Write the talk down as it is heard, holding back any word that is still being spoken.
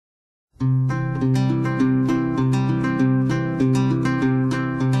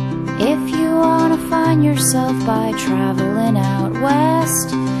find yourself by traveling out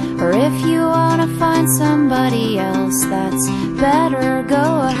west, or if you wanna find somebody else that's better,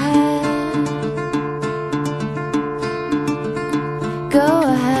 go ahead. Go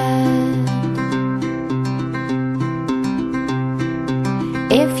ahead.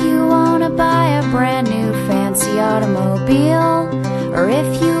 If you wanna buy a brand new fancy automobile, or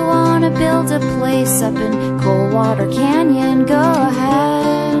if you wanna build a place up in Coldwater Canyon, go ahead.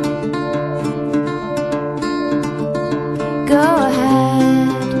 Go ahead.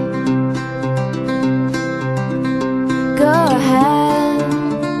 Go ahead.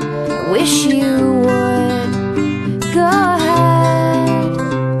 I wish you would. Go ahead.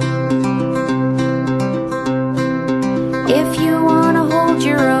 If you wanna hold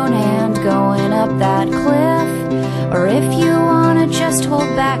your own hand going up that cliff, or if you wanna just hold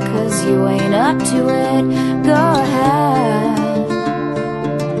back 'cause you ain't up to it, go ahead.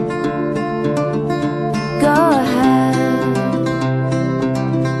 Go ahead.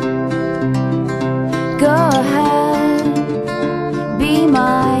 Go ahead. Be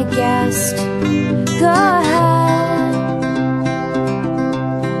my guest. Go ahead.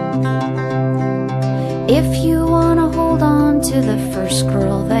 If you wanna hold on to the first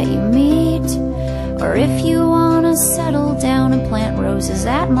girl that you meet, or if you wanna settle down and plant roses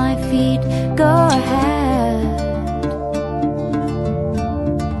at my feet, go ahead.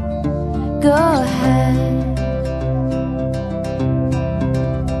 Go ahead.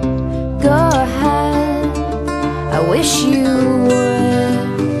 Go ahead. I wish you would.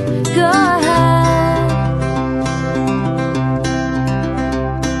 Go ahead.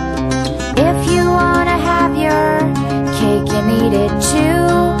 If you wanna have your cake and eat it too,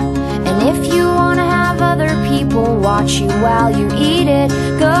 and if you wanna have other people watch you while you eat it,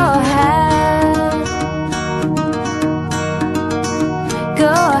 go